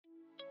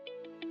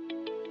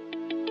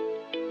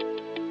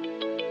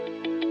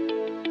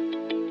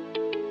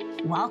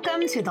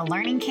Welcome to the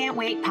Learning Can't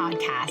Wait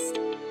podcast,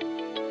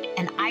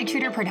 an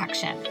iTutor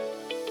production.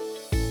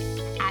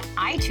 At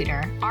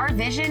iTutor, our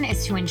vision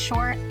is to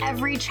ensure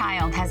every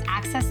child has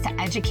access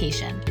to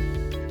education,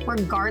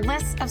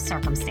 regardless of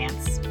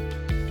circumstance.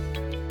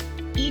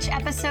 Each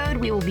episode,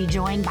 we will be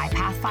joined by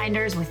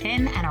pathfinders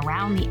within and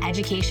around the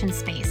education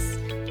space,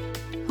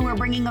 who are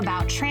bringing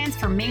about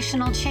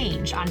transformational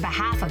change on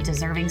behalf of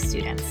deserving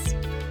students.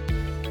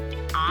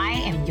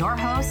 I am your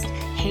host,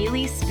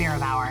 Haley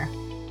Spirabauer.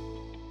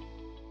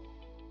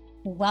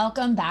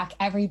 Welcome back,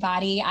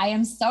 everybody. I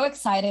am so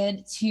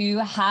excited to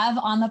have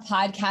on the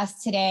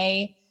podcast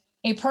today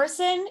a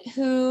person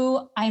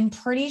who I'm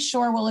pretty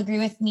sure will agree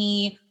with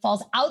me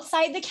falls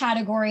outside the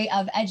category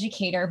of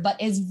educator,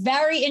 but is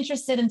very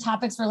interested in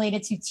topics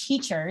related to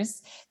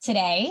teachers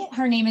today.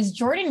 Her name is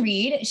Jordan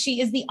Reed.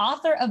 She is the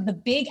author of the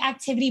Big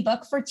Activity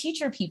Book for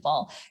Teacher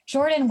People.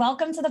 Jordan,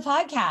 welcome to the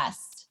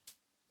podcast.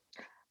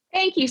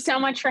 Thank you so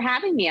much for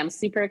having me. I'm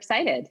super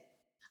excited.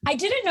 I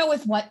didn't know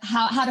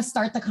how to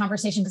start the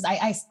conversation because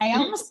I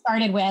almost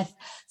started with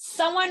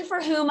someone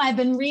for whom I've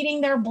been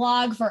reading their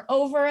blog for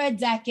over a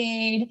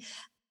decade.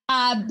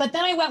 But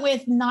then I went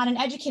with not an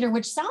educator,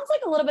 which sounds like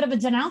a little bit of a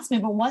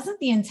denouncement, but wasn't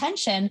the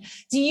intention.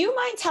 Do you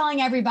mind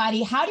telling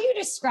everybody, how do you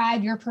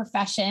describe your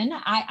profession?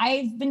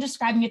 I've been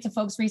describing it to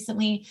folks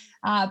recently,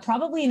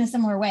 probably in a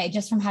similar way,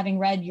 just from having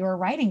read your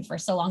writing for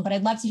so long, but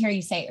I'd love to hear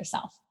you say it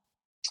yourself.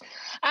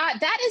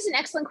 That is an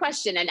excellent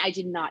question, and I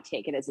did not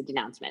take it as a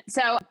denouncement.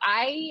 So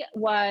I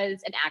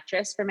was an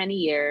actress for many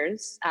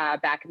years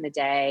back in the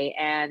day,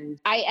 and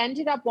I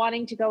ended up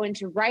wanting to go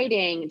into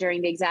writing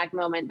during the exact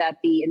moment that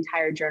the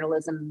entire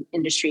journalism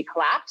industry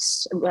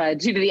collapsed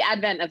due to the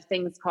advent of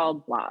things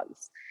called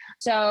blogs.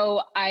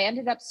 So I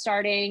ended up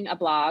starting a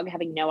blog,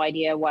 having no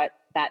idea what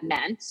that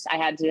meant. I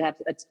had to have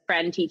a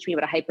friend teach me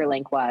what a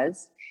hyperlink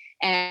was,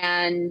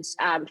 and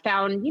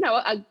found,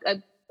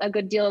 a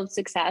good deal of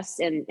success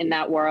in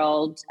that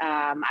world.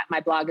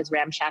 My blog is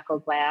Ramshackle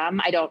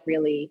Glam. I don't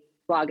really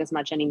blog as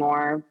much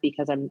anymore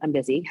because I'm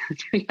busy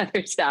doing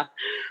other stuff.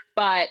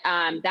 But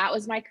that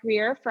was my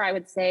career for, I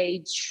would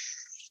say,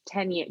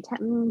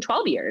 12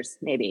 years,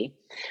 maybe.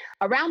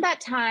 Around that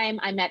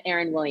time, I met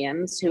Erin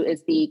Williams, who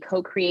is the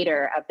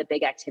co-creator of the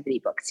Big Activity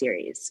Book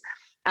series.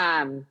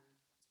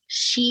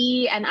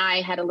 She and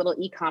I had a little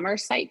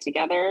e-commerce site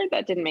together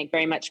that didn't make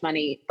very much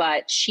money,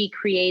 but she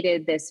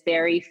created this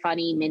very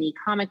funny mini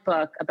comic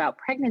book about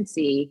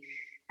pregnancy.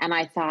 And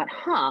I thought,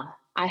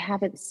 I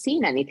haven't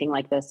seen anything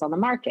like this on the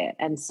market.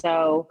 And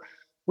so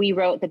we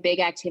wrote the Big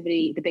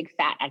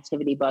Fat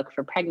Activity Book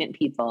for pregnant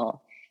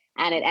people.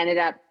 And it ended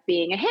up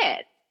being a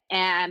hit.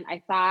 And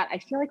I thought, I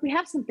feel like we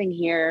have something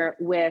here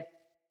with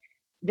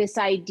this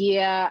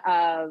idea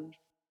of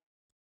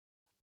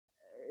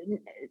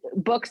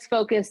books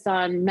focused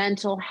on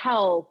mental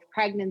health,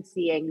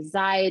 pregnancy,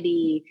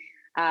 anxiety,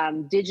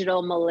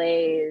 digital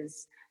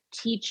malaise,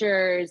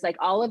 teachers, like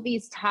all of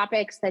these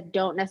topics that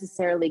don't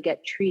necessarily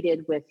get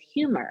treated with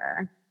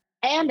humor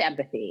and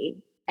empathy.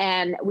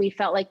 And we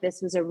felt like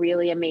this was a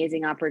really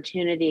amazing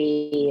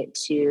opportunity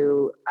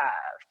to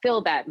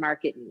fill that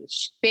market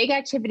niche. Big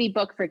Activity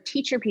Book for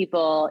Teacher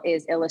People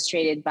is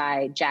illustrated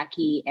by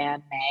Jackie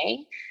Ann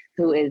May,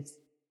 who is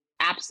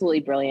absolutely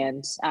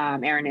brilliant.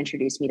 Erin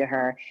introduced me to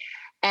her.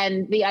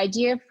 And the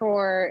idea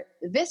for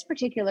this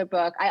particular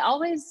book, I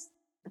always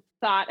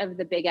thought of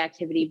the Big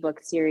Activity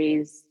Book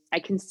series. I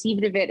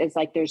conceived of it as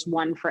like there's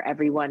one for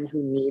everyone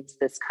who needs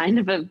this kind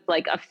of a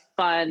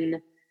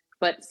fun,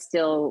 but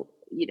still,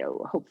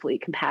 hopefully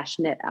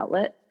compassionate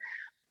outlet.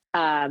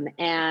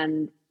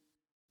 And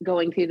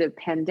going through the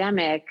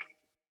pandemic,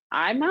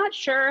 I'm not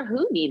sure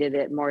who needed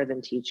it more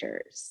than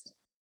teachers.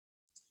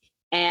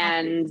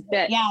 And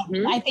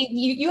I think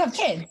you have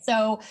kids.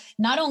 So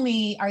not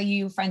only are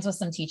you friends with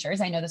some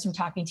teachers, I know this from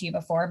talking to you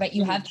before, but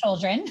you have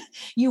children.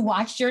 You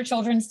watched your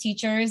children's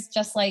teachers,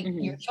 just like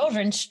your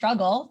children,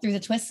 struggle through the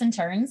twists and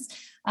turns.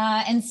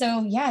 And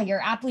so,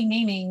 you're aptly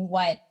naming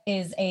what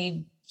is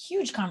a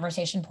huge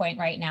conversation point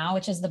right now,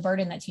 which is the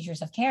burden that teachers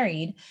have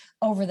carried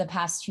over the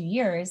past 2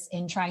 years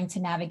in trying to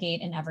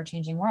navigate an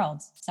ever-changing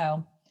world.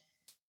 So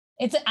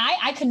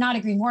I could not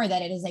agree more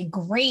that it is a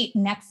great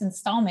next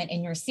installment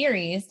in your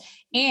series,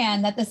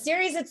 and that the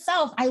series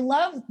itself, I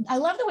love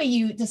the way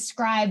you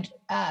described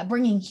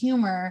bringing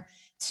humor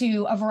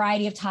to a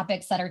variety of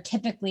topics that are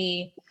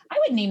typically, I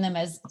would name them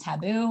as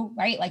taboo,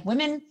 right? Like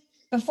women,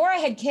 before I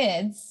had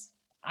kids,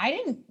 I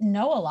didn't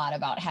know a lot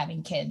about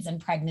having kids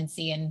and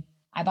pregnancy, and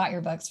I bought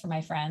your books for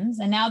my friends.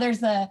 And now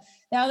there's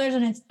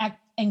an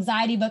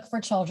anxiety book for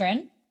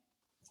children.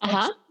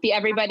 The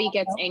Everybody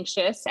Gets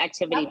Anxious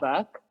activity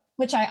book,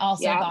 which I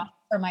also got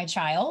for my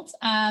child.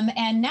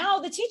 And now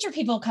the Teacher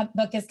People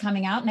book is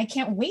coming out, and I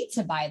can't wait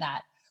to buy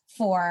that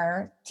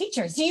for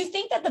teachers. Do you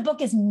think that the book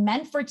is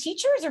meant for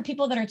teachers or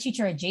people that are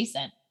teacher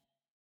adjacent?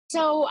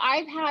 So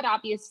I've had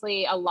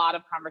obviously a lot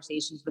of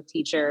conversations with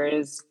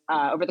teachers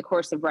over the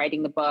course of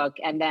writing the book.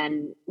 And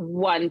then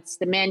once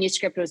the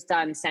manuscript was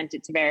done, sent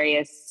it to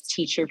various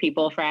teacher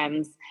people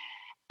friends.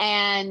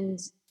 And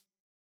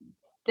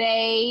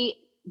they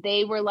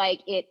they were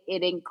like, it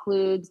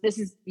includes, this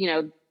is,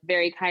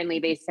 very kindly,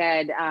 they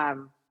said,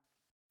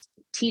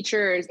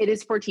 teachers, it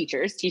is for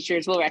teachers.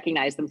 Teachers will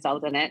recognize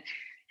themselves in it,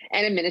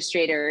 and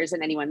administrators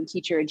and anyone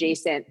teacher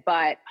adjacent,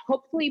 but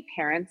hopefully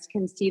parents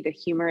can see the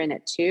humor in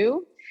it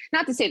too.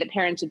 Not to say that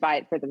parents should buy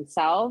it for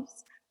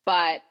themselves,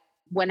 but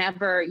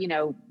whenever,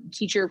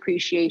 Teacher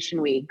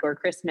Appreciation Week or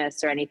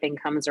Christmas or anything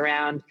comes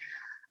around,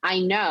 I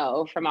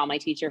know from all my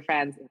teacher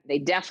friends, they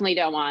definitely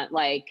don't want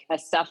like a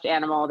stuffed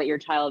animal that your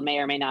child may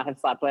or may not have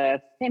slept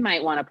with. They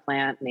might want a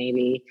plant,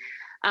 maybe.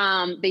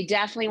 They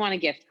definitely want a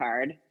gift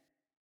card.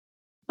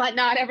 But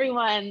not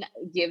everyone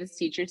gives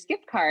teachers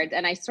gift cards.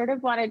 And I sort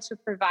of wanted to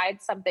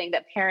provide something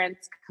that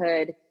parents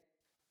could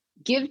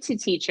give to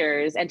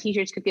teachers and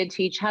teachers could give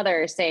to each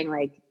other, saying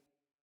like,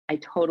 I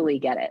totally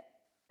get it.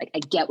 Like, I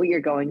get what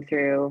you're going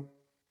through.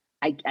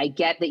 I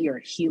get that you're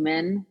a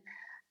human.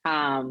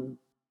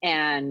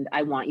 And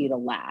I want you to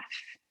laugh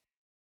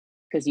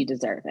because you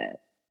deserve it.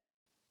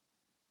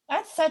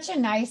 That's such a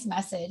nice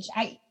message.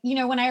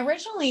 When I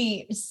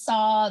originally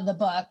saw the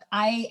book,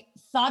 I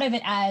thought of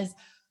it as,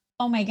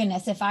 oh my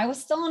goodness, if I was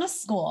still in a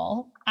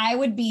school, I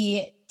would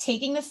be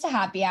taking this to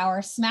happy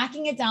hour,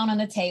 smacking it down on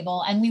the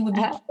table, and we would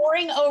be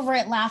pouring over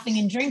it, laughing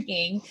and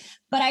drinking.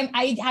 But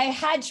I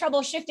had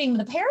trouble shifting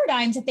the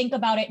paradigm to think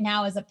about it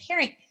now as a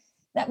parent.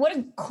 That what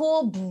a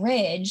cool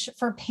bridge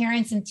for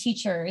parents and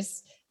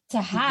teachers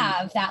to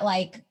have that,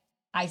 like,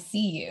 I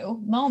see you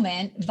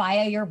moment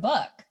via your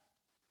book.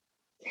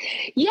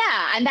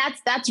 Yeah. And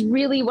that's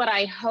really what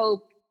I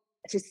hope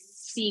to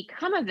see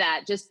come of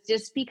that.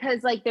 Just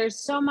because like there's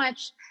so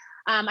much.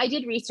 I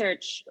did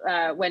research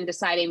when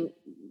deciding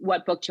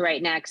what book to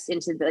write next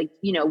into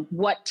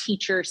what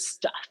teacher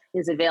stuff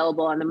is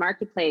available on the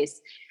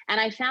marketplace. And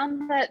I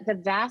found that the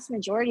vast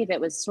majority of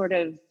it was sort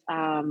of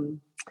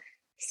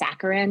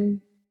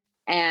saccharine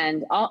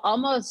and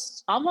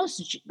almost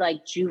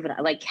like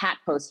juvenile, like cat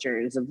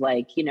posters of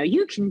like,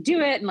 you can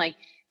do it. And like,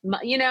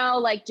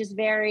 like just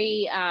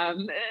very,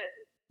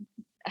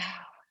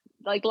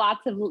 like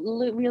lots of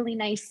really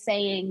nice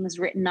sayings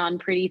written on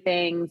pretty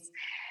things.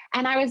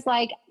 And I was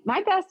like,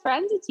 my best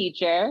friend's a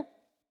teacher.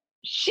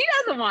 She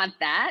doesn't want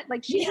that.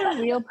 Like, she's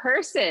a real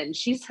person.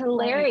 She's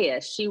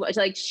hilarious. She was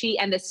like,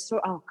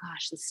 oh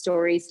gosh, the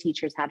stories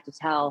teachers have to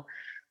tell.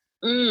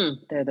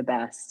 They're the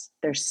best.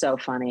 They're so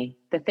funny.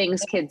 The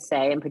things kids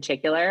say in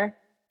particular.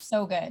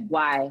 So good.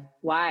 Why?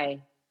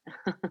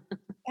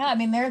 Yeah, I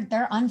mean,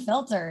 they're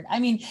unfiltered. I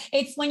mean,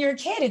 it's when you're a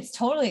kid, it's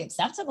totally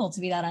acceptable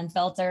to be that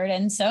unfiltered.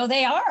 And so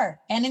they are.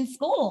 And in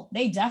school,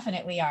 they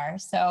definitely are.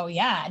 So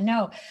yeah,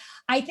 no,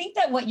 I think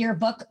that what your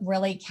book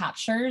really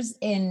captures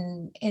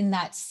in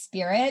that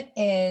spirit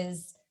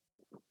is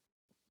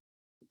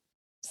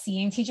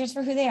seeing teachers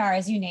for who they are,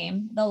 as you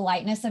name, the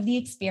lightness of the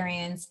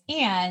experience,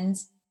 and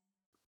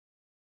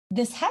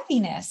this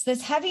heaviness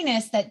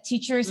that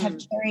teachers have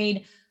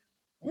carried,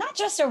 not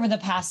just over the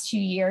past 2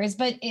 years,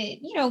 but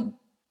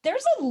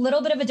there's a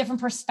little bit of a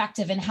different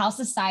perspective in how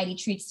society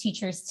treats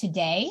teachers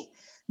today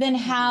than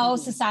how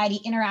society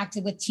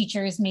interacted with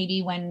teachers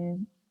maybe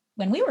when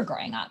we were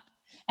growing up.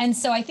 And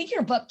so I think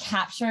your book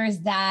captures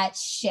that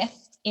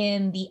shift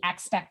in the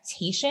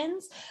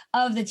expectations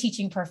of the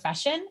teaching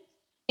profession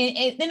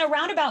in a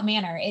roundabout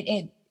manner.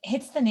 It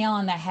hits the nail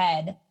on the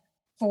head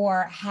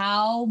for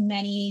how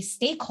many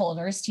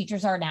stakeholders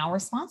teachers are now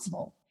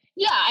responsible.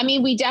 Yeah, I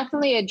mean, we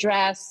definitely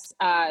address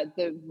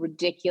the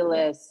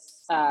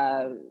ridiculous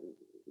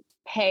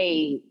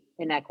pay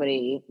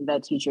inequity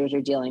that teachers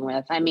are dealing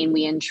with. I mean,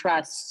 we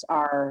entrust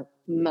our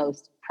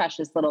most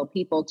precious little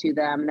people to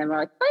them, and then we're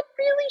like, but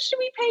really, should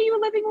we pay you a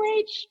living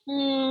wage?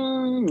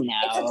 No.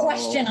 It's a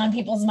question on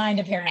people's mind,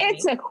 apparently.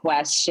 It's a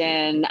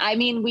question. I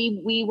mean,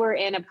 we were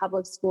in a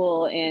public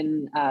school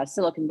in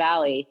Silicon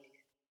Valley,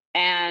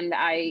 and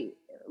I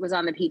was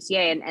on the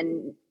PTA,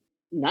 and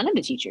none of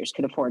the teachers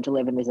could afford to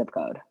live in the zip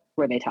code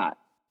where they taught.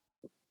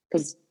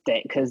 Because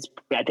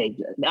they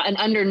and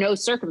under no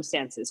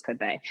circumstances could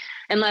they,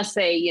 unless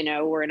they,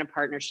 were in a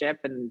partnership,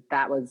 and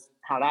that was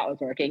how that was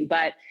working.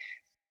 But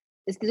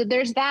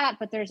there's that,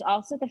 but there's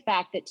also the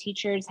fact that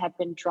teachers have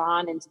been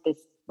drawn into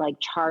this like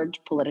charged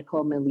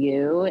political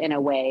milieu in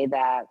a way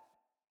that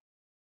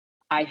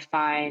I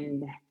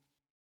can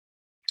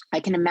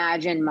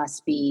imagine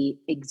must be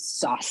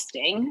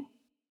exhausting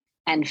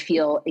and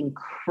feel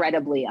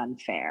incredibly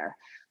unfair.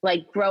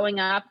 Like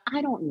growing up,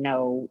 I don't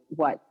know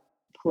what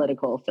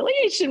political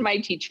affiliation my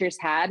teachers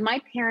had.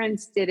 My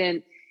parents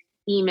didn't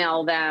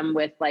email them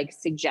with like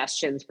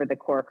suggestions for the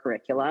core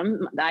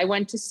curriculum. I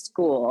went to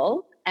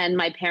school, and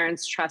my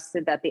parents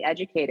trusted that the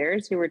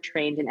educators who were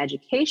trained in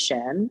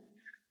education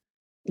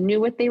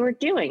knew what they were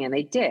doing, and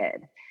they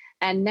did.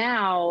 And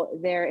now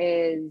there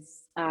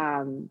is,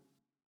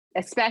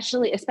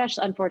 especially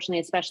unfortunately,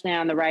 especially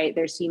on the right,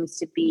 there seems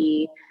to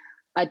be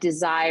a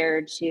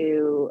desire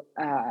to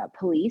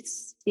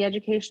police the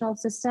educational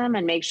system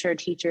and make sure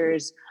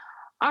teachers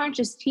aren't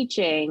just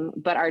teaching,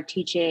 but are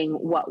teaching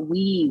what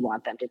we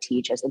want them to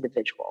teach as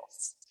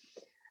individuals.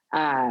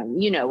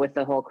 with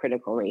the whole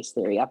critical race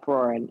theory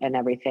uproar and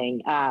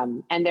everything.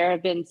 And there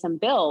have been some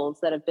bills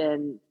that have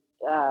been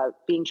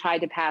being tried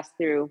to pass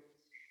through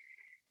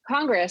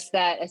Congress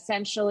that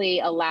essentially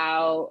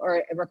allow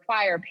or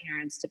require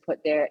parents to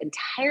put their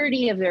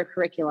entirety of their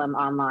curriculum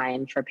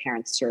online for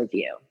parents to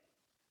review.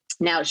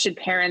 Now, should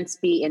parents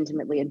be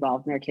intimately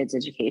involved in their kids'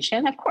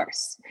 education? Of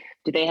course.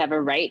 Do they have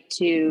a right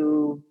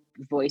to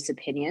voice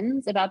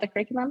opinions about the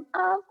curriculum?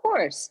 Of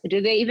course. Do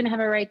they even have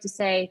a right to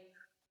say,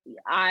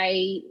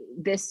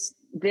 this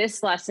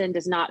lesson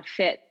does not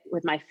fit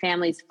with my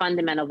family's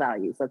fundamental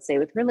values, let's say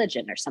with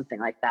religion or something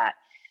like that?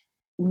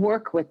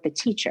 Work with the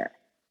teacher.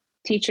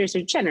 Teachers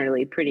are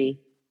generally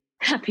pretty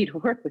happy to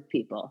work with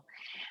people.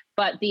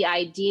 But the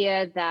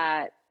idea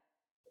that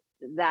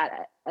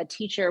a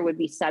teacher would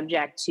be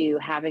subject to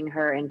having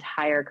her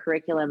entire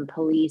curriculum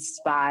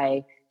policed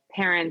by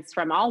parents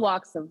from all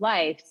walks of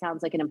life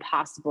sounds like an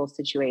impossible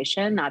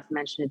situation, not to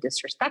mention a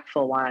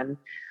disrespectful one.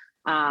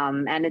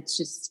 And it's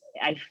just,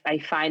 I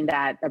find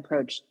that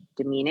approach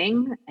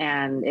demeaning,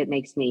 and it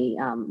makes me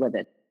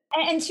livid.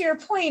 And to your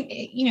point,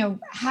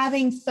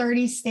 having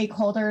 30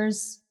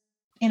 stakeholders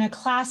in a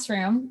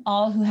classroom,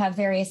 all who have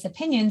various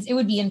opinions, it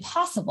would be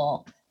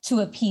impossible to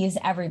appease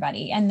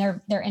everybody and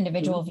their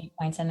individual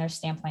viewpoints and their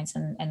standpoints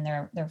and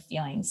their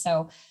feelings.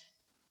 So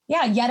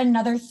yeah, yet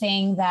another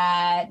thing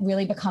that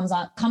really comes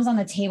on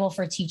the table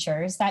for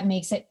teachers that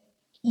makes it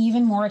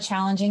even more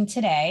challenging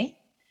today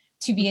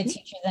to be a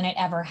teacher than it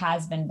ever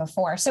has been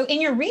before. So in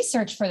your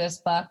research for this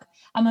book,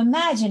 I'm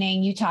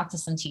imagining you talked to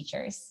some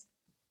teachers.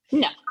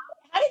 No.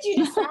 How did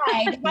you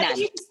decide?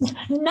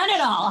 None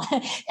at all.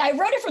 I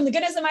wrote it from the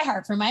goodness of my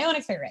heart, from my own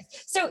experience.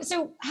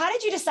 So how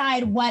did you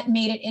decide what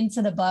made it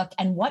into the book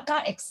and what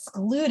got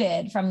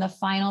excluded from the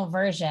final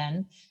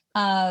version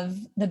of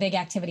the big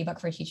activity book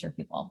for teacher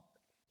people?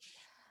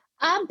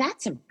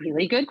 That's a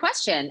really good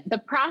question. The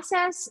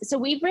process, so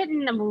we've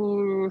written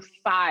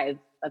 5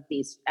 of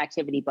these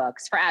activity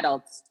books for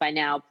adults by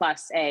now,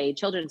 plus a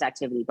children's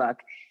activity book.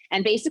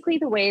 And basically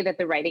the way that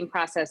the writing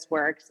process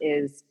works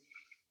is,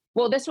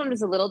 well, this one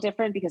was a little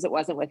different because it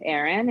wasn't with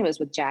Erin, it was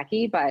with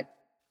Jackie, but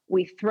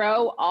we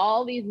throw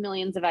all these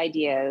millions of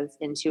ideas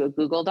into a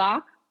Google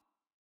Doc,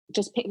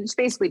 just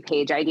basically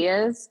page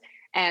ideas.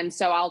 And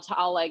so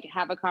I'll like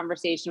have a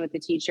conversation with the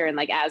teacher, and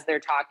like as they're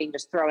talking,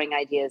 just throwing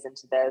ideas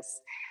into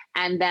this.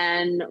 And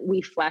then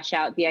we flesh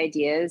out the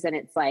ideas, and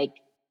it's like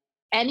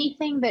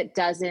anything that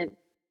doesn't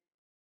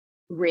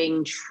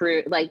ring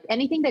true, like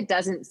anything that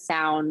doesn't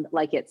sound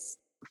like it's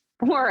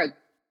for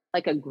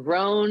like a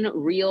grown,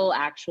 real,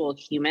 actual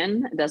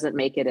human doesn't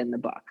make it in the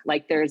book.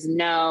 Like there's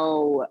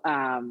no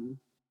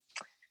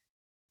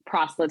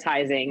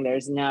proselytizing.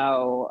 There's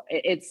no,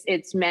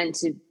 it's meant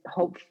to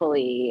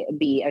hopefully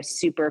be a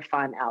super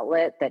fun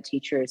outlet that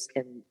teachers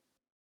can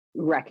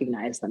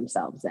recognize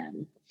themselves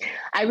in.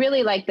 I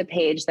really like the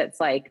page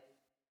that's like,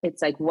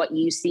 it's like what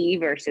you see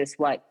versus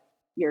what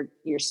your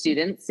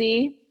students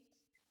see.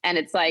 And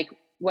it's like,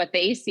 what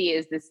they see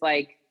is this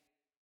like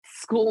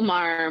school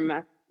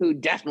marm who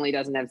definitely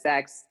doesn't have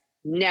sex,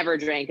 never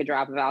drank a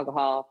drop of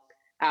alcohol,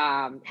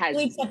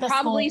 sleeps at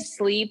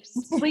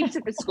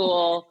the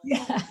school,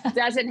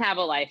 doesn't have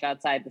a life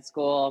outside the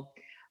school.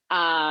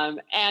 And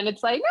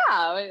it's like,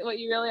 no, what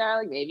you really are,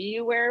 like, maybe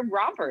you wear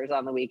rompers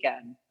on the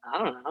weekend. I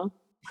don't know.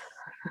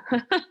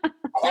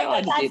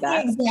 That's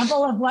the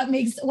example of what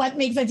makes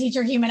a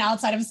teacher human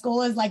outside of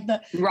school is like the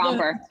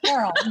romper,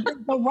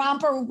 the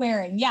romper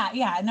wearing.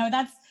 Yeah. No,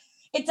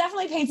 it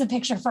definitely paints a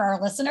picture for our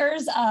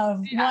listeners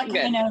of what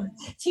kind of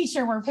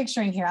teacher we're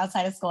picturing here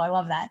outside of school. I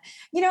love that.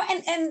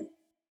 And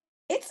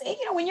it's,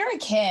 when you're a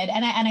kid,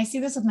 and I see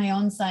this with my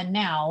own son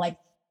now, like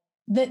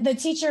the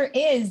teacher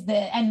is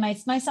and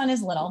my son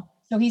is little,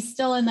 so he's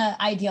still in the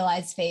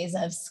idealized phase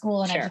of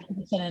school and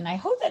education. And I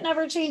hope it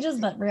never changes,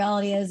 but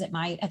reality is it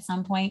might at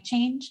some point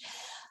change.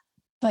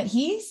 But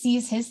he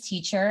sees his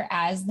teacher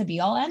as the be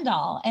all end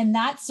all. And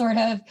that's sort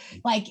of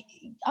like,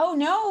 oh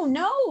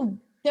no,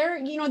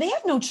 they're, they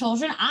have no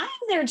children, I'm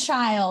their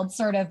child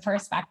sort of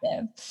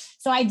perspective.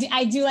 So I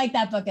do like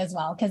that book as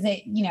well, because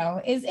it,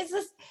 is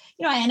this,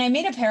 and I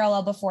made a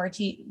parallel before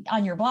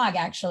on your blog,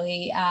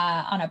 actually,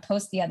 on a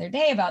post the other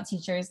day about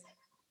teachers,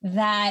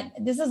 that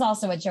this is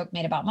also a joke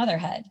made about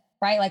motherhood,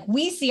 right? Like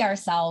we see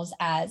ourselves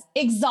as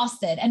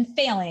exhausted and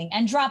failing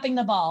and dropping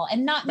the ball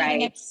and not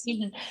meeting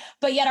expectations,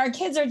 but yet our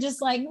kids are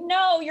just like,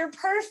 no, you're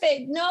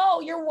perfect. No,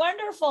 you're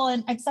wonderful.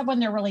 And except when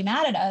they're really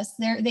mad at us,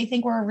 they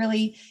think we're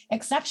really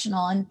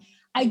exceptional. And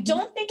I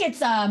don't think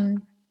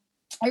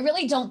I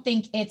really don't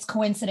think it's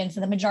coincidence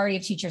that the majority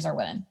of teachers are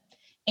women.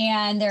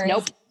 And there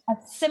is a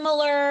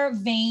similar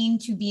vein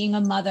to being a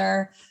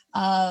mother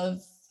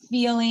of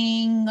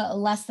feeling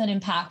less than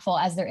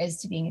impactful as there is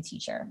to being a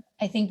teacher.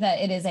 I think that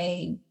it is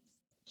a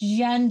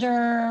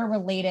gender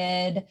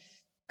related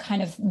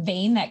kind of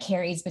vein that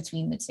carries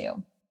between the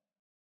two.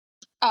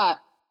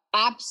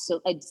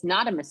 Absolutely. It's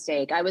not a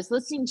mistake. I was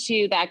listening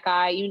to that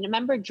guy. You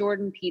remember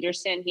Jordan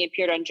Peterson? He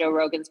appeared on Joe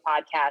Rogan's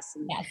podcast.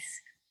 And yes.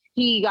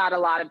 he got a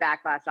lot of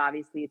backlash.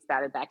 Obviously, it's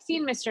about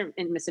vaccine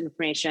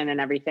misinformation and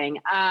everything.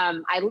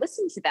 I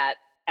listened to that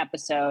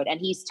episode, and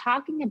he's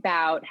talking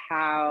about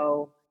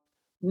how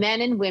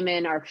men and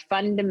women are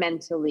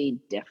fundamentally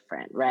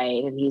different,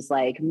 right? And he's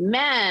like,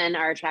 men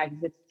are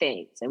attracted to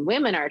things and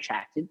women are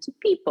attracted to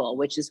people,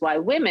 which is why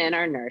women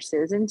are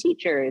nurses and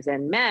teachers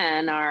and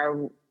men are,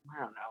 I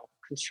don't know,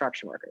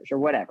 construction workers or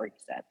whatever he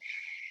said.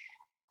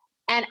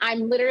 And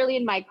I'm literally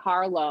in my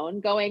car alone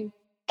going,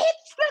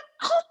 it's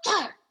the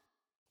culture.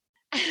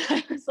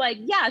 I was like,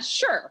 yeah,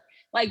 sure.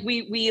 Like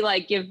we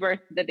like give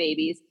birth to the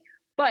babies,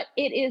 but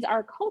it is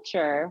our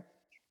culture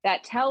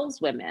that tells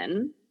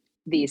women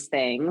these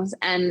things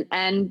and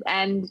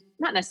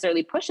not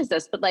necessarily pushes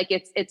us, but like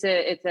it's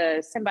a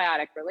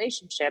symbiotic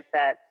relationship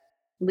that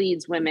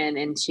leads women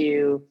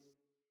into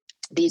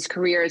these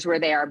careers where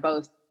they are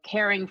both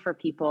caring for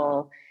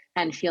people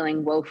and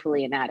feeling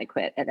woefully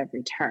inadequate at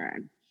every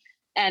turn.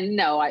 And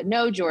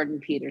no,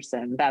 Jordan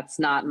Peterson, that's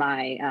not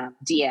my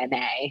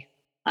DNA.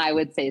 I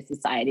would say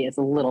society has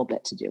a little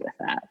bit to do with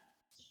that.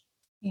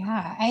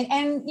 Yeah.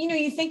 And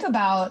you think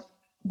about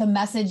the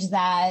message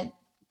that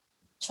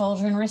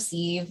children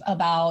receive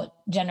about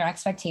gender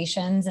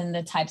expectations and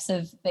the types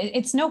of,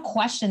 it's no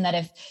question that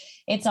if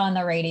it's on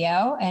the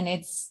radio and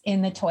it's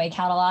in the toy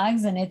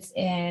catalogs and it's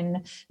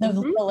in the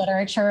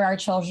literature our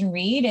children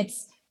read,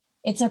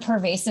 it's a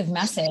pervasive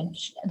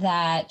message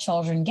that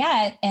children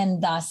get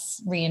and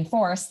thus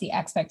reinforce the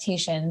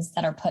expectations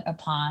that are put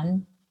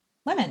upon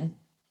women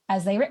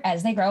as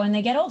they grow and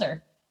they get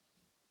older.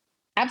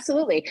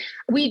 Absolutely.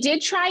 We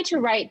did try to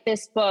write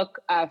this book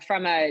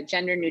from a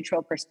gender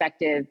neutral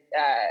perspective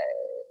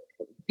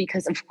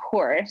because, of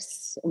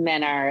course,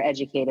 men are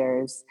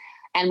educators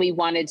and we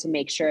wanted to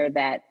make sure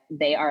that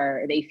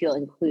they feel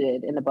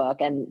included in the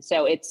book. And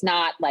so it's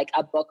not like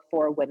a book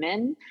for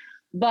women,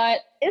 but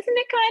isn't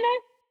it kind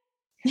of?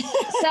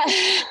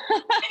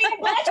 I'm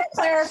glad you're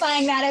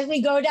clarifying that as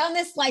we go down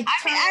this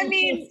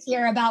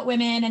here about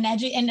women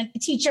and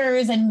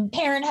teachers and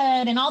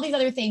parenthood and all these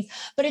other things.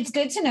 But it's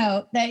good to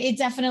know that it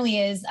definitely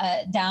is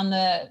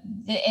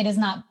it is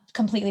not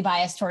completely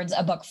biased towards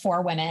a book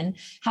for women.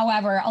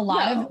 However, a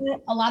lot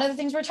of the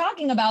things we're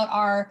talking about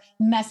are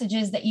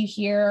messages that you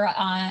hear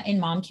in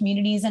mom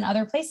communities and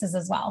other places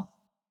as well.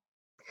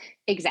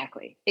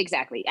 Exactly.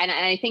 And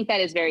I think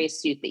that is very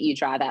astute that you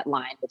draw that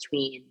line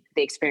between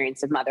the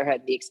experience of motherhood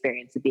and the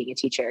experience of being a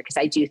teacher, because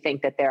I do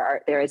think that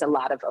there is a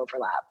lot of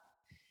overlap.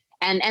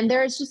 And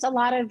there's just a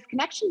lot of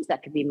connections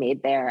that could be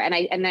made there. And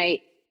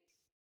it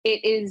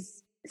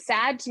is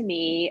sad to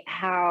me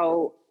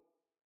how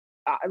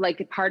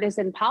like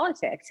partisan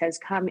politics has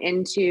come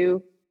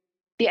into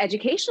the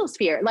educational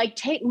sphere. Like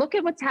look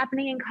at what's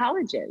happening in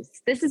colleges.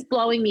 This is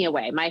blowing me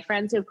away. My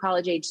friends who have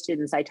college age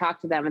students, I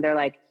talk to them and they're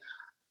like,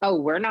 oh,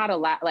 we're not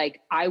allowed,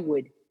 like I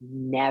would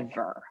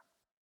never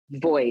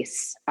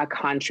voice a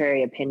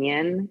contrary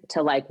opinion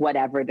to like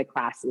whatever the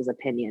class's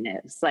opinion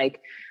is.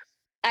 Like,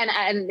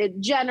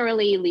 and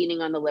generally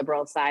leaning on the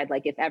liberal side,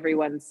 like if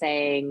everyone's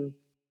saying,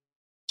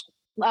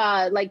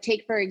 like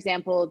take for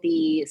example,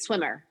 the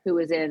swimmer who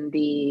was in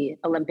the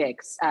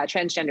Olympics,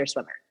 transgender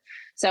swimmer.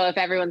 So if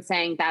everyone's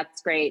saying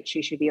that's great,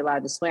 she should be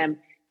allowed to swim,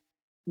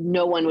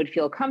 no one would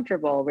feel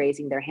comfortable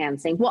raising their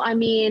hand saying, well, I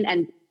mean,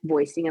 and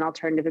voicing an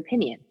alternative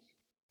opinion.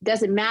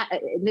 Doesn't matter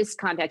in this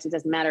context, it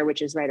doesn't matter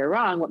which is right or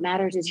wrong. What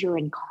matters is you're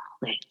in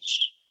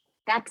college.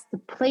 That's the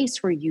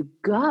place where you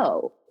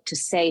go to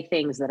say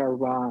things that are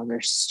wrong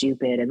or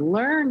stupid and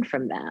learn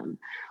from them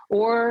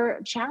or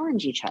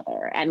challenge each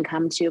other and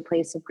come to a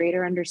place of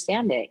greater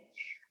understanding.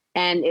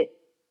 And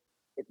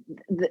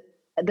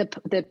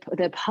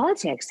the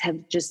politics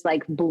have just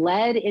like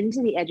bled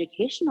into the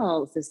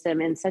educational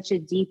system in such a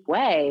deep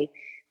way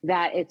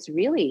that it's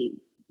really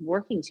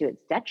working to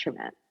its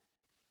detriment.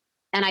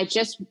 And I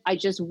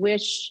just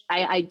wish,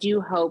 I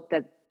do hope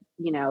that,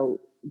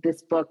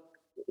 this book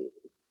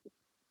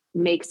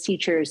makes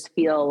teachers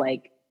feel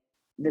like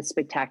the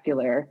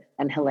spectacular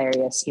and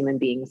hilarious human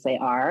beings they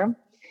are,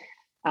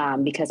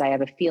 because I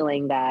have a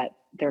feeling that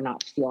they're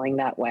not feeling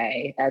that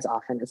way as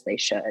often as they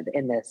should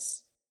in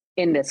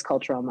this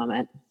cultural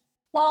moment.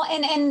 Well,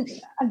 and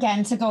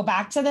again, to go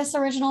back to this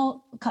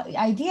original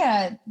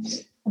idea,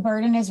 the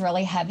burden is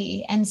really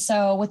heavy. And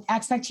so with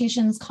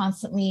expectations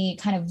constantly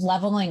kind of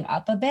leveling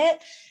up a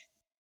bit,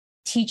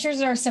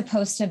 teachers are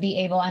supposed to be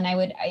able, and I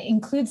would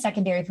include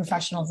secondary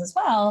professionals as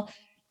well,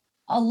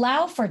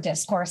 allow for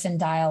discourse and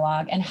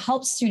dialogue and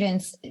help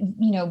students,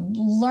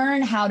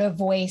 learn how to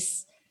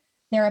voice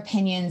their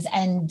opinions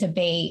and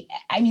debate.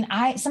 I mean,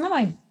 some of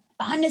my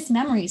fondest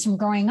memories from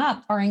growing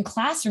up are in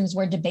classrooms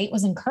where debate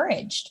was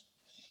encouraged.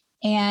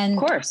 And of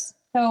course.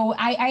 So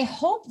I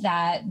hope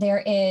that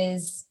there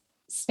is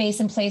space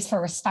and place for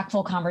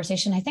respectful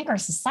conversation. I think our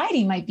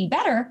society might be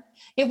better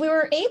if we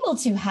were able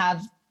to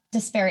have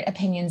disparate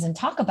opinions and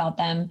talk about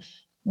them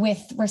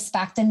with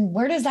respect. And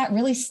where does that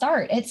really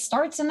start? It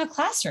starts in the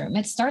classroom.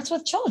 It starts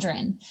with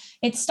children.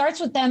 It starts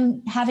with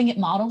them having it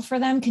modeled for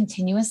them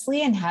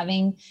continuously and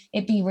having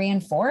it be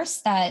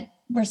reinforced that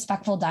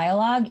respectful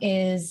dialogue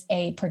is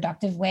a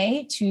productive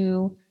way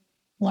to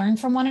learn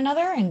from one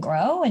another and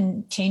grow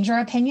and change our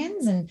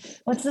opinions. And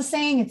what's the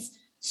saying? It's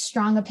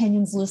strong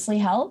opinions loosely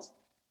held.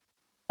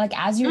 Like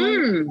as you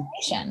learn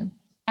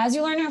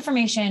new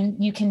information,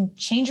 you can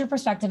change your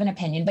perspective and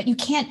opinion, but you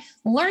can't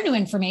learn new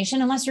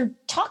information unless you're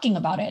talking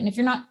about it. And if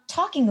you're not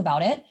talking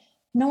about it,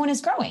 no one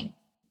is growing.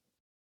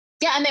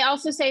 Yeah. And they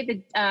also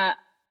say that,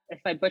 if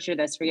I butcher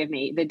this, forgive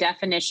me, the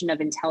definition of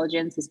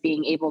intelligence is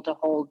being able to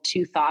hold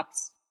two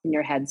thoughts in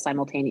your head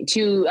simultaneously,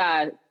 two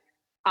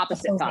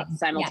opposite thoughts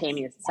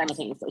simultaneously,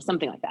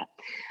 something like that.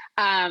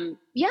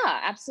 Yeah,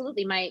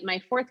 absolutely.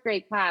 My fourth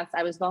grade class,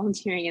 I was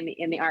volunteering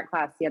in the art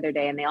class the other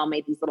day, and they all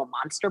made these little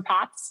monster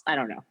pots. I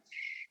don't know.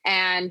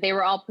 And they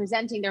were all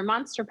presenting their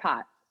monster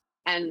pot.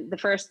 And the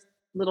first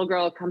little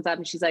girl comes up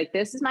and she's like,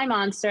 this is my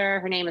monster.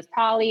 Her name is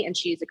Polly, and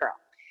she's a girl.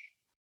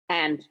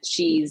 And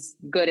she's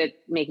good at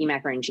making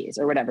macaroni and cheese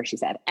or whatever she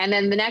said. And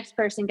then the next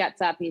person gets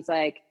up and he's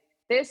like,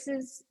 this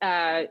is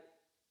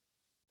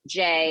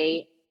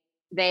Jay.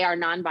 They are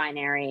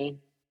non-binary.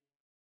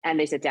 And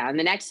they sit down.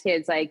 The next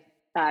kid's like,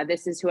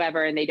 this is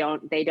whoever, and they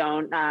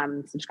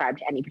don't subscribe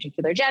to any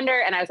particular gender.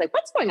 And I was like,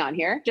 what's going on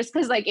here? Just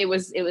because like it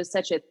was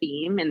such a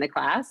theme in the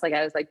class. Like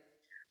I was like,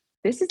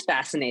 this is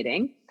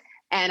fascinating.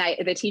 And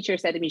the teacher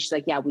said to me, she's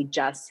like, yeah, we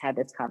just had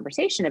this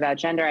conversation about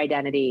gender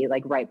identity,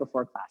 like right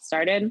before class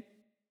started.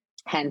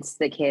 Hence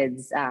the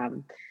kids'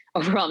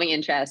 overwhelming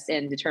interest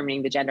in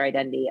determining the gender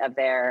identity of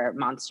their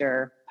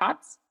monster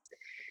pots.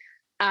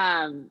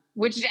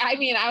 Which I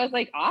mean, I was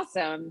like,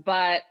 awesome,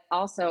 but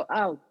also,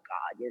 oh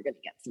God, you're going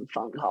to get some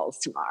phone calls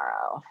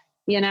tomorrow,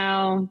 you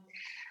know?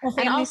 Well,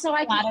 and also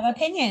a lot of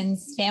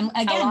opinions. Going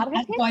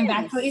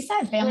back to what you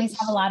said, families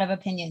have a lot of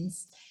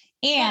opinions.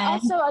 And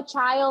also a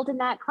child in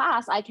that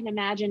class, I can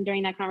imagine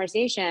during that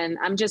conversation,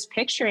 I'm just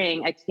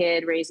picturing a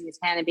kid raising his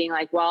hand and being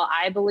like, well,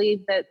 I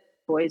believe that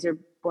boys are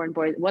born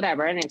boys,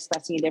 whatever, and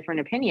expressing a different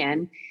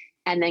opinion,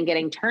 and then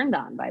getting turned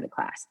on by the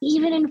class.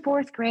 Even in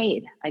fourth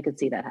grade, I could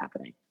see that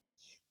happening.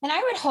 And I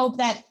would hope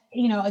that,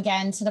 you know,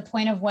 again, to the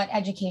point of what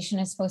education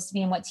is supposed to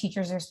be and what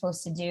teachers are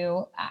supposed to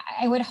do,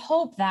 I would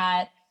hope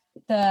that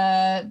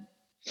the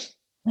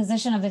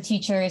position of the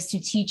teacher is to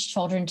teach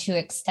children to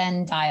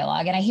extend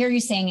dialogue. And I hear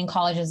you saying in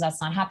colleges that's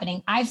not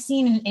happening. I've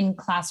seen in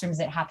classrooms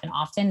it happen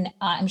often.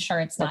 I'm sure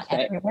it's not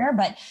everywhere,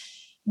 but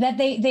that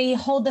they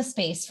hold the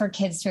space for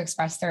kids to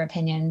express their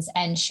opinions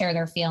and share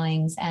their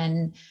feelings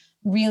and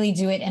really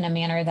do it in a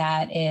manner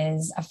that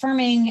is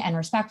affirming and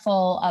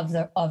respectful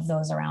of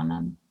those around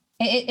them.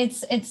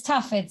 It's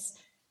tough.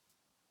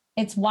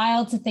 It's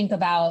wild to think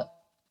about,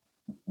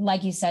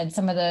 like you said,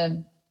 some of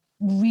the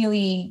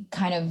really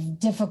kind of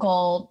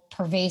difficult,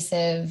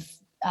 pervasive,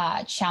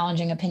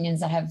 challenging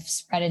opinions that have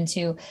spread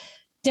into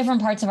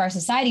different parts of our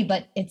society,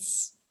 but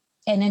it's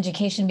an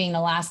education being the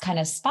last kind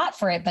of spot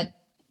for it. But,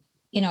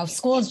 you know,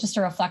 school is just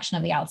a reflection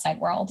of the outside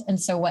world. And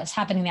so what's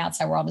happening in the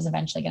outside world is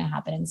eventually going to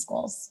happen in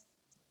schools.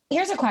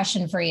 Here's a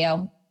question for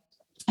you.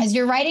 As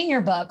you're writing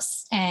your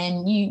books,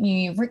 and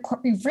you've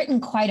written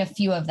quite a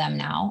few of them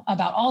now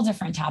about all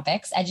different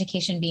topics,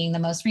 education being the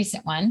most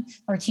recent one,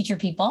 or teacher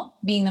people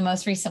being the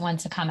most recent one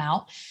to come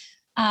out.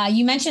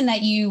 You mentioned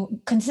that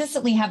you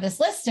consistently have this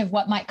list of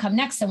what might come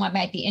next and what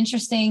might be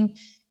interesting.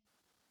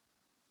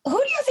 Who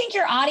do you think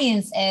your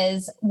audience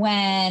is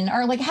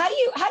or like, how do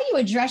you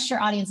address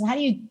your audience, and how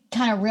do you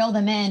kind of reel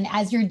them in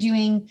as you're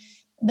doing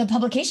the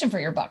publication for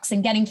your books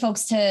and getting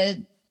folks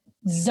to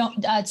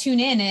tune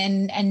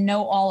in and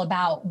know all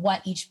about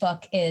what each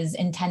book is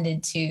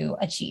intended to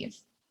achieve?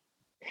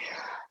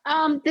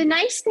 The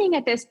nice thing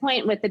at this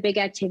point with the big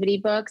activity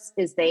books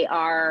is they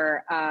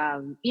are,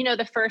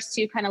 the first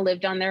two kind of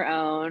lived on their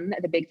own.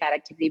 The big fat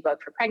activity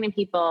book for pregnant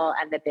people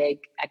and the big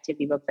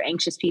activity book for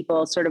anxious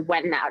people sort of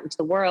went out into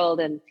the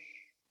world and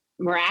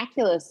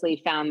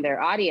miraculously found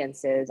their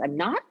audiences. I'm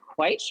not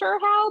quite sure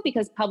how,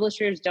 because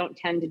publishers don't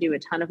tend to do a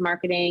ton of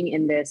marketing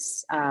in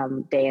this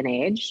day and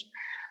age.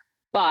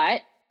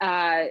 But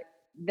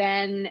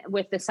then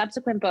with the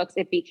subsequent books,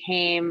 it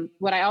became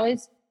what I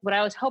always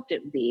hoped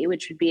it would be,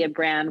 which would be a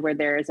brand where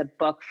there is a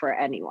book for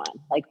anyone.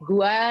 Like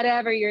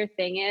whatever your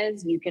thing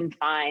is, you can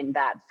find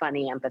that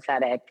funny,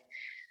 empathetic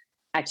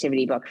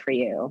activity book for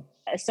you.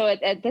 So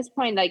at this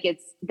point, like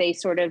they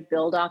sort of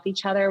build off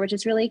each other, which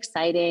is really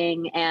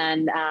exciting.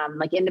 And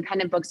like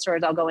independent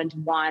bookstores, I'll go into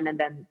one and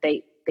then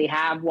they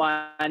have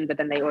one, but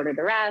then they order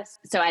the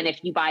rest. So, and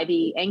if you buy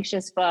the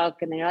anxious book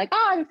and then you're like,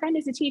 oh, I have a friend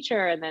who's a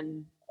teacher, and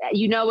then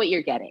you know what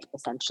you're getting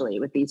essentially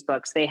with these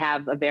books. They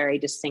have a very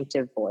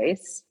distinctive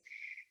voice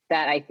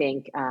that I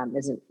think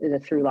is a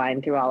through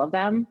line through all of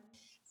them.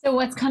 So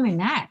what's coming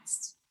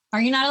next?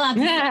 Are you not allowed to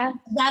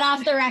say that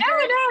off the record?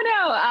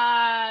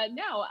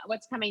 No.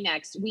 What's coming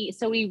next?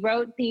 We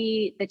wrote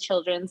the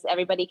children's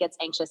Everybody Gets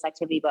Anxious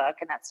activity book,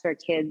 and that's for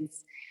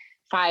kids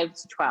 5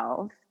 to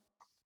 12.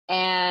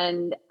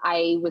 And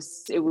it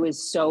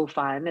was so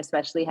fun,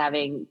 especially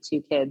having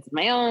two kids of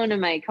my own,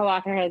 and my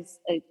co-author has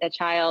a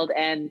child.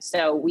 And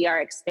so we are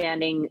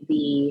expanding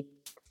the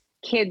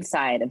kid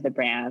side of the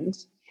brand.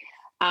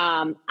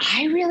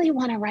 I really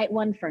want to write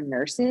one for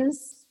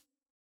nurses.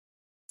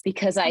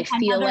 because I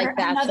feel like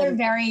that's another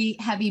very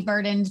heavy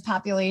burdened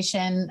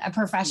population, a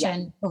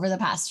profession over the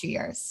past few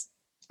years.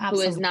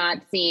 Absolutely. Who is not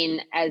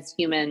seen as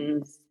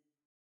humans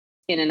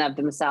in and of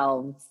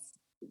themselves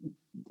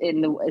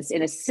in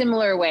a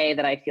similar way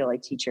that I feel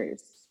like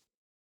teachers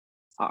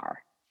are,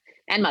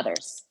 and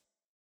mothers.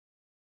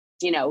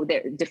 You know,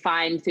 they're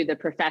defined through the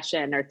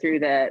profession or through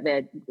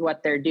the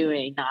what they're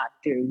doing, not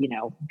through, you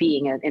know,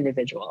 being an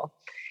individual.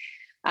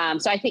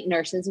 So I think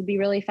nurses would be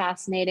really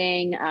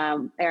fascinating.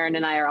 Erin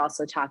and I are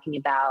also talking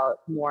about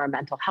more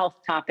mental health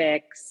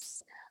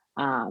topics.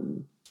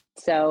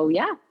 So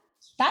yeah,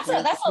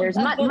 there's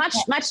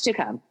much to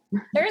come.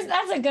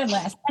 That's a good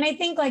list. And I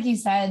think, like you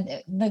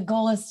said, the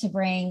goal is to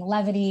bring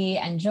levity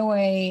and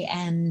joy.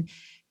 And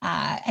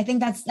I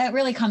think that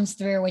really comes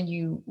through when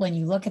you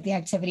look at the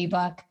activity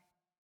book.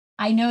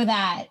 I know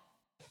that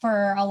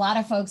for a lot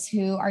of folks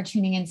who are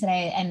tuning in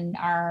today and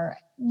are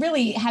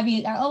really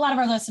heavy, a lot of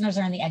our listeners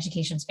are in the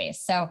education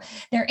space. So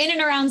they're in and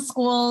around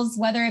schools,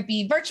 whether it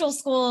be virtual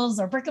schools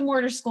or brick and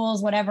mortar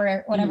schools,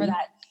 whatever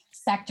that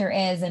sector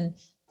is. And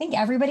I think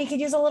everybody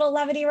could use a little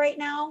levity right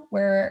now.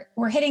 We're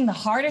hitting the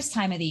hardest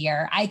time of the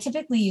year. I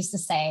typically used to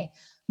say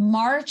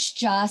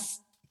March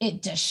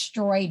it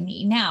destroyed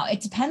me. Now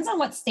it depends on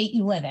what state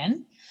you live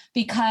in,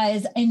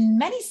 because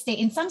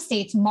in some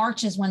states,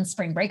 March is when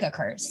spring break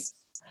occurs.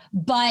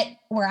 But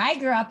where I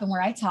grew up and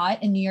where I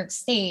taught in New York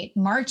State,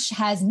 March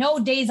has no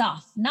days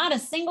off, not a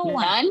single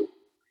one,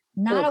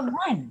 not a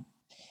one.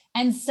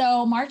 And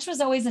so March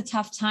was always a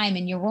tough time,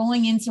 and you're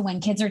rolling into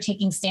when kids are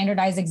taking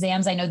standardized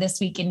exams. I know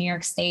this week in New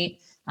York State,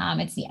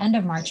 it's the end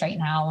of March right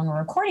now when we're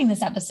recording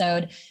this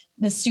episode.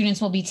 The students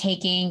will be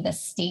taking the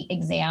state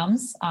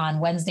exams on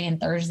Wednesday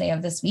and Thursday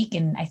of this week.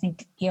 And I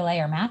think ELA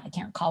or math, I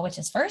can't recall which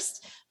is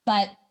first,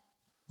 but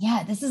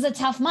yeah, this is a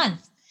tough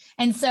month.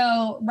 And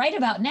so right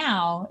about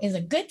now is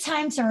a good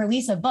time to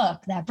release a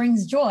book that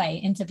brings joy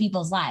into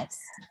people's lives.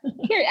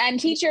 Here, and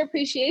Teacher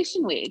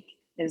Appreciation Week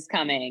is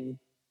coming.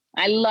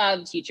 I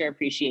love Teacher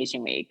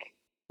Appreciation Week.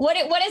 What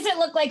does it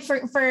look like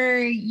for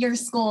your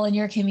school and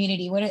your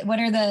community? What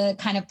are the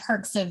kind of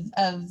perks of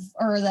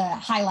or the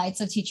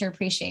highlights of Teacher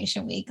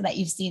Appreciation Week that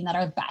you've seen that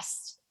are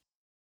best?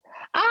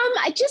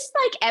 I just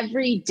like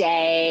every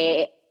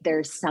day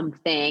there's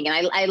something,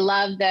 and I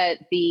love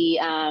that the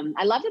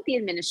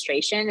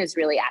administration is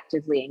really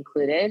actively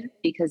included,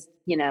 because,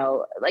 you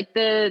know, like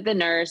the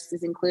nurse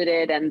is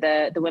included, and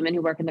the women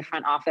who work in the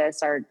front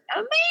office are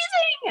amazing,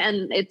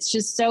 and it's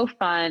just so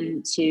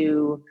fun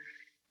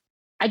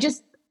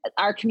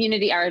our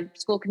community, our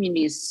school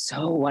community is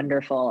so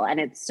wonderful, and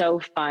it's so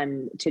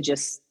fun to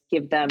just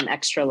give them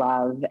extra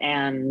love,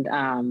 and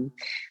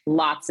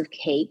lots of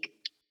cake.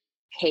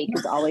 Cake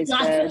is always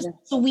good.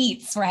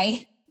 Sweets,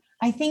 right?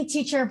 I think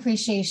Teacher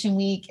Appreciation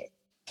Week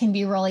can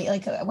be really,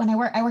 like, when I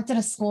worked at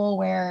a school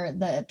where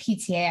the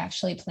PTA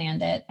actually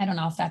planned it. I don't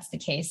know if that's the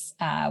case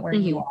where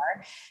you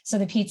are. So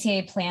the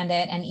PTA planned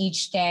it, and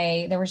each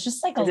day there was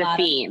just like a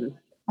theme.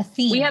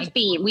 We have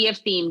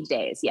themed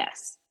days.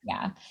 Yes.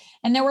 Yeah.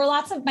 And there were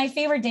my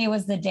favorite day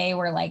was the day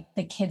where like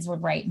the kids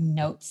would write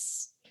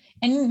notes,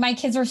 and my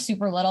kids were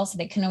super little, so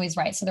they couldn't always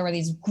write. So there were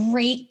these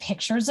great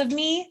pictures of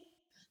me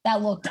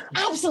that looked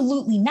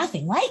absolutely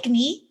nothing like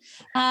me.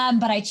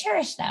 But I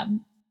cherish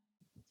them.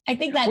 I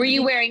think that. Were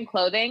you wearing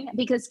clothing?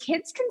 Because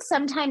kids can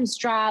sometimes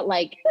draw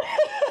like,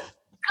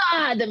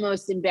 the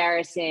most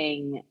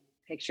embarrassing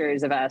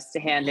pictures of us to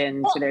hand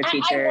in to their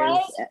teachers.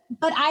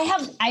 But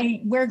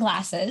I wear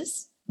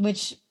glasses,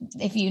 which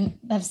if you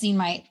have seen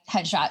my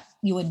headshot,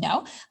 you would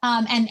know.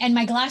 And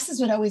my glasses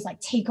would always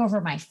like take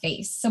over my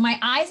face. So my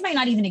eyes might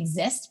not even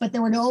exist, but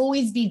there would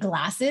always be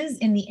glasses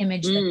in the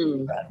image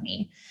of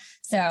me.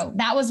 So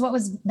that was what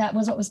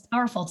was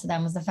powerful to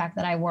them, was the fact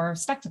that I wore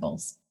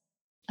spectacles,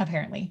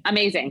 apparently.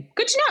 Amazing.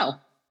 Good to know.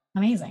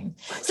 Amazing.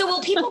 So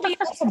will people be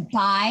able to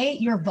buy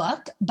your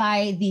book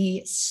by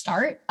the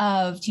start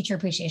of Teacher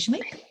Appreciation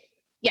Week?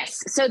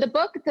 Yes. So the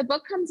book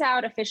comes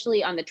out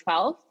officially on the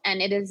 12th,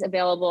 and it is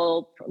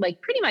available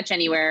like pretty much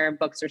anywhere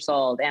books are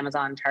sold: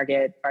 Amazon,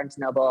 Target, Barnes &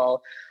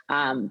 Noble.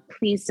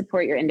 Please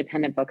support your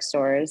independent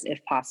bookstores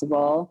if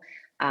possible.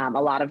 A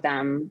lot of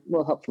them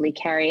will hopefully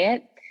carry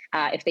it.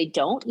 If they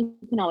don't, you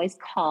can always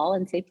call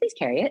and say, please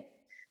carry it.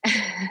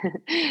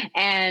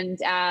 And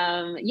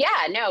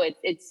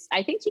it's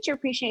I think Teacher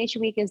Appreciation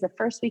Week is the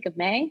first week of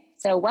May.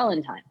 So well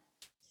in time.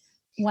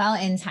 Well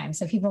in time.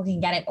 So people can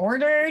get it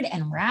ordered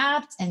and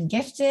wrapped and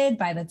gifted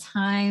by the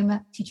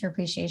time Teacher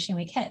Appreciation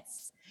Week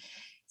hits.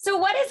 So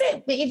what is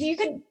it, if you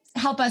could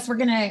help us, we're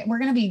going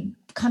to be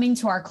coming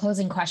to our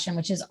closing question,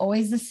 which is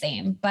always the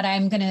same, but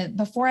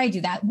before I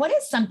do that, what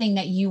is something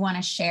that you want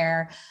to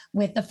share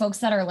with the folks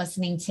that are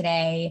listening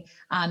today,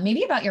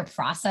 maybe about your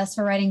process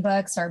for writing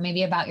books, or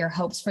maybe about your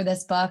hopes for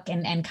this book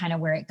and kind of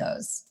where it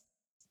goes?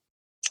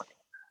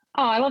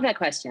 Oh, I love that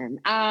question.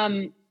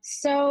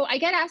 So I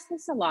get asked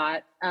this a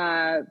lot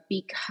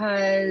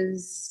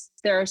because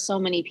there are so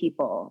many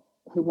people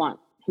who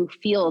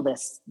feel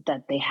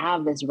that they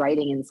have this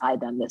writing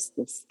inside them, this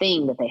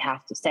thing that they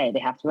have to say, they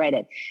have to write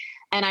it.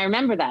 And I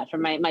remember that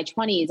from my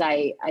 20s,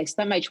 I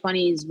spent my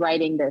 20s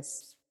writing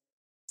this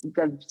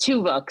the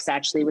 2 books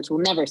actually, which will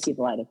never see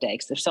the light of day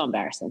because they're so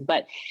embarrassing,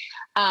 but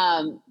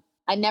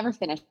I never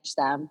finished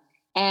them.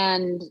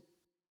 And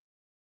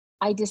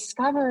I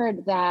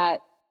discovered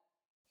that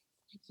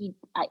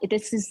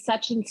this is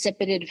such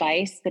insipid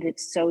advice, but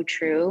it's so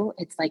true.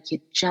 It's like, you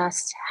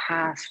just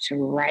have to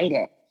write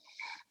it,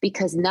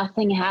 because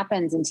nothing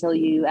happens until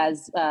you,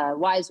 as a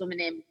wise woman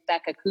named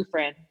Becca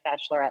Kufrin,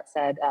 Bachelorette,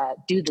 said,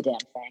 do the damn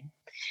thing.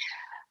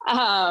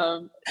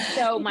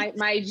 So my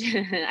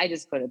I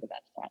just quoted the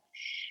Bachelorette.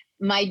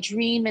 My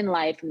dream in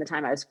life from the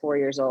time I was 4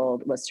 years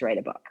old was to write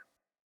a book.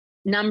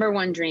 Number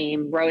one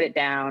dream, wrote it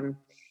down.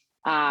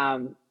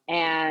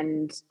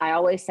 And I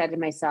always said to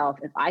myself,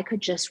 if I could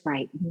just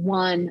write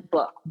one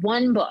book,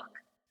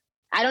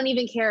 I don't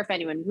even care if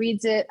anyone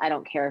reads it. I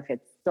don't care if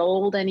it's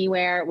sold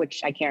anywhere,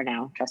 which I care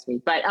now, trust me.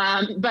 But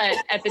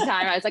at the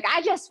time I was like,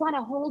 I just want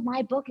to hold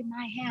my book in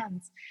my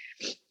hands.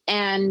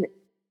 And,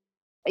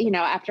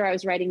 after I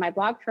was writing my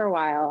blog for a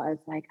while, I was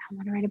like, I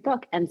want to write a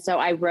book. And so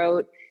I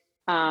wrote,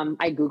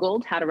 I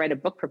Googled how to write a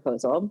book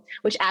proposal,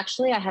 which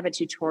actually I have a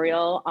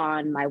tutorial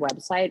on my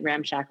website,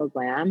 Ramshackle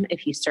Glam.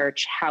 If you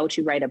search how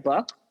to write a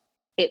book,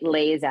 it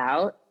lays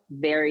out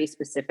very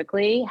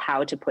specifically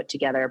how to put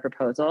together a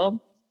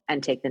proposal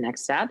and take the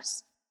next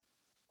steps.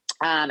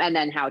 And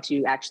then how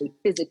to actually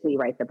physically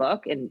write the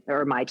book,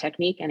 or my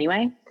technique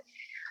anyway.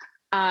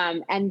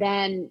 And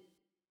then,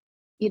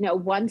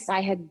 once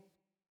I had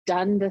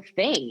done the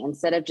thing,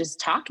 instead of just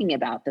talking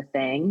about the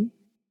thing,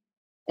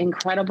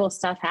 incredible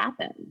stuff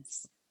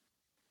happens.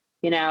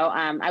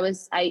 I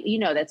was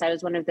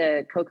one of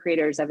the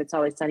co-creators of It's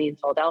Always Sunny in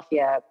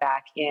Philadelphia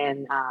back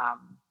in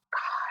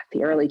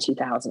the early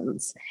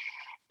 2000s.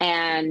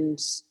 And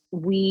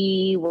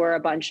we were a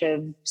bunch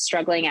of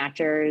struggling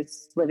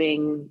actors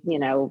living,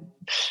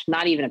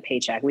 not even a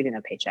paycheck. We didn't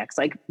have paychecks,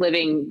 like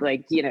living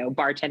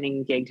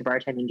bartending gig to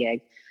bartending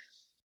gig.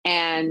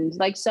 And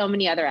like so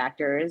many other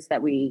actors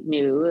that we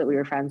knew, that we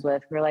were friends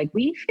with, we were like,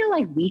 we feel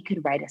like we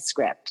could write a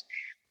script.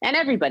 And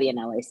everybody in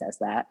LA says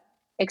that,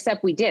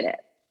 except we did it.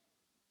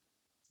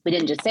 We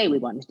didn't just say we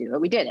wanted to do it,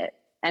 we did it.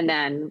 And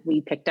then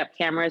we picked up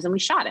cameras and we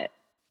shot it.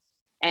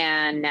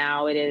 And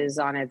now it is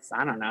on its,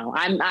 I don't know.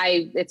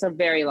 It's a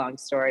very long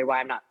story why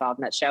I'm not involved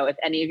in that show. If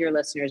any of your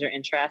listeners are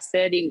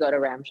interested, you can go to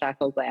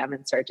Ramshackle Glam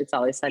and search It's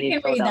Always Sunny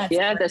in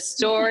Philadelphia. The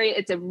story,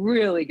 it's a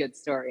really good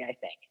story, I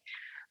think.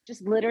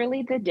 Just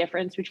literally the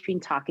difference between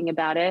talking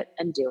about it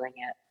and doing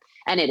it.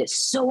 And it is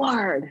so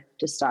hard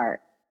to start,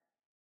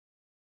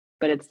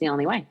 but it's the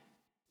only way.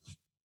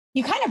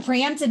 You kind of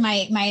preempted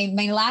my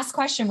last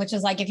question, which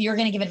is like, if you were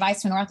going to give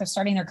advice to an author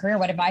starting their career,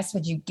 what advice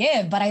would you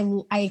give? But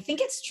I think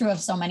it's true of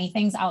so many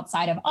things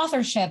outside of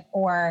authorship,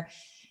 or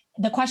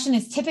the question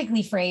is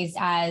typically phrased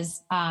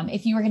as,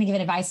 if you were going to give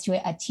advice to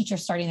a teacher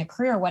starting a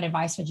career, what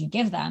advice would you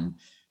give them?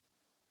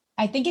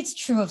 I think it's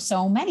true of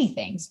so many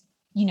things.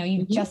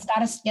 You just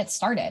got to get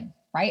started,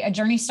 right? A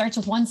journey starts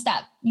with one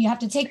step. You have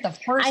to take the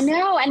first. I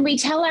know. And we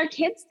tell our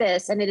kids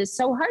this, and it is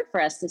so hard for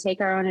us to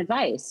take our own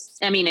advice.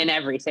 I mean, in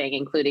everything,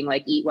 including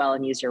like eat well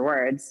and use your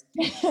words.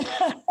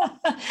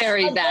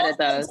 Very bad at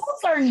those.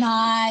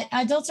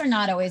 Adults are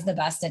not always the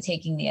best at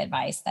taking the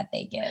advice that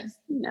they give.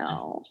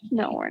 No,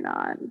 we're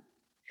not.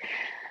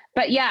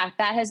 But yeah,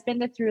 that has been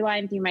the through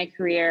line through my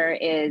career,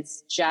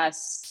 is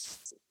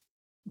just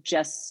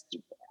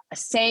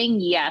saying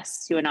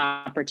yes to an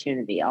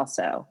opportunity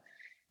also.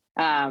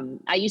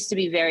 I used to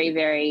be very,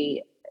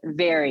 very,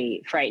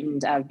 very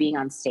frightened of being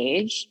on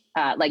stage,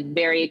 like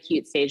very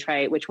acute stage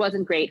fright, which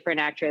wasn't great for an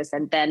actress,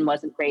 and then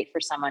wasn't great for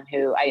someone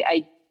who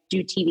I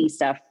do TV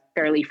stuff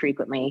fairly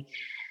frequently,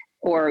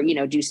 or,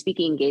 do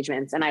speaking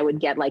engagements. And I would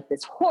get like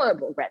this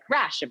horrible red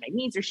rash and my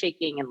knees are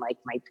shaking and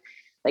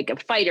like a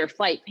fight or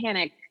flight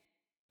panic.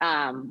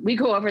 We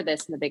go over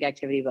this in the Big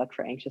Activity book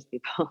for anxious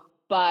people,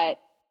 but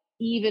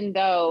even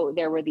though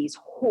there were these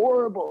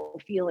horrible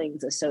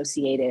feelings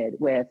associated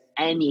with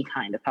any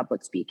kind of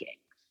public speaking,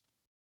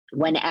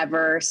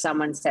 whenever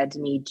someone said to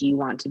me, do you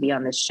want to be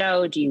on this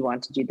show? Do you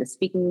want to do the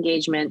speaking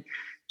engagement?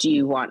 Do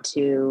you want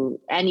to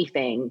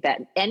anything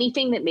that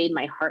made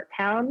my heart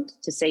pound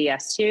to say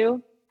yes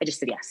to, I just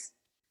said yes.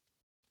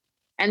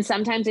 And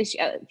sometimes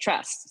I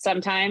trust.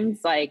 Sometimes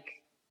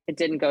it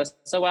didn't go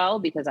so well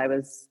because I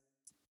was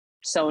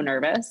so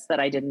nervous that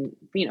I didn't,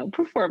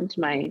 perform to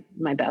my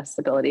best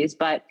abilities.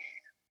 But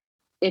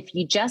if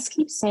you just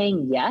keep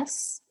saying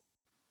yes,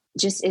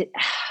 it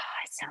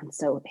sounds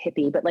so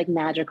hippie, but like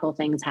magical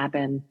things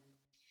happen.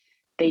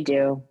 They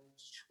do.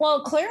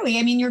 Well, clearly,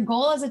 your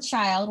goal as a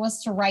child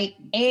was to write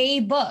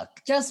a book,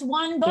 just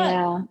one book.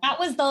 Yeah. That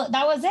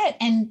was it.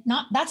 And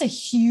that's a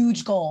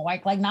huge goal,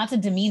 like not to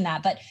demean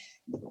that, but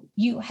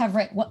you have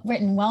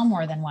written well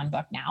more than one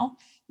book now.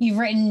 You've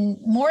written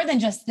more than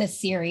just this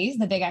series,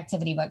 the Big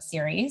Activity book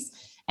series.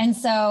 And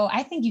so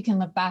I think you can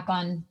look back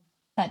on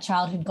that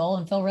childhood goal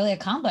and feel really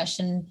accomplished.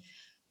 And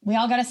we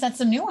all got to set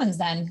some new ones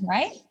then,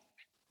 right?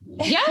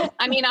 Yeah.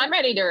 I'm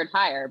ready to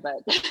retire, but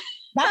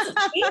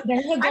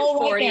there's a goal. I'm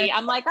 40. Right there.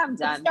 I'm like, I'm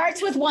done. It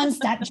starts with one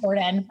step,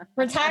 Jordan.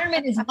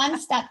 Retirement is one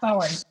step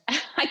forward.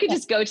 I could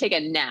just go take a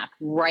nap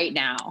right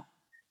now.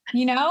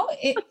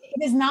 it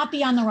is not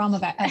beyond the realm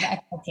of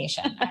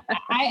expectation.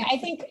 I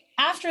think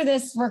after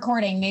this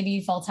recording, maybe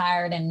you feel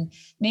tired and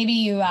maybe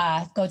you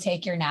go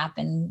take your nap,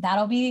 and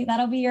that'll be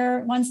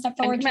your one step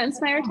forward. And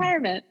commence my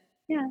retirement.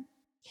 Yeah.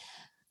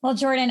 Well,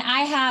 Jordan,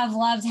 I have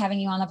loved having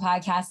you on the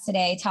podcast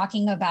today,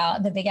 talking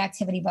about the Big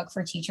Activity Book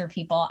for Teacher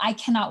People. I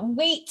cannot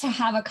wait to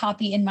have a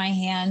copy in my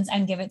hands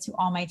and give it to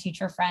all my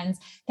teacher friends.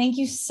 Thank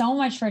you so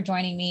much for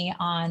joining me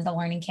on the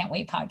Learning Can't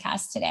Wait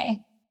podcast today.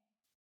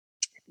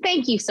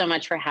 Thank you so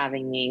much for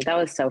having me. That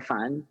was so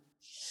fun.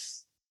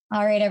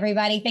 All right,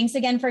 everybody. Thanks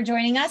again for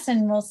joining us,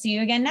 and we'll see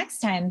you again next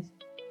time.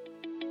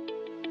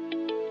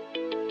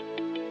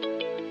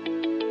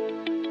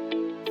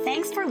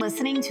 Thanks for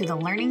listening to the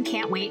Learning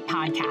Can't Wait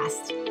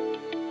podcast.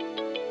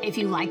 If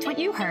you liked what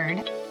you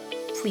heard,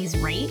 please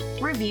rate,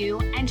 review,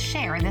 and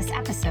share this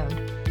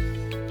episode.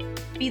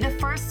 Be the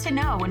first to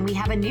know when we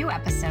have a new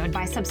episode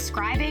by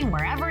subscribing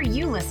wherever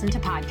you listen to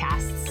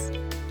podcasts.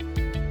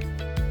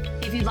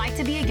 If you'd like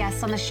to be a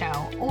guest on the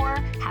show or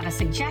have a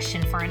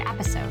suggestion for an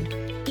episode,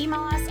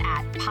 email us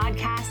at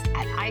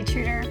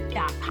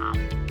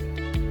podcast@itutor.com.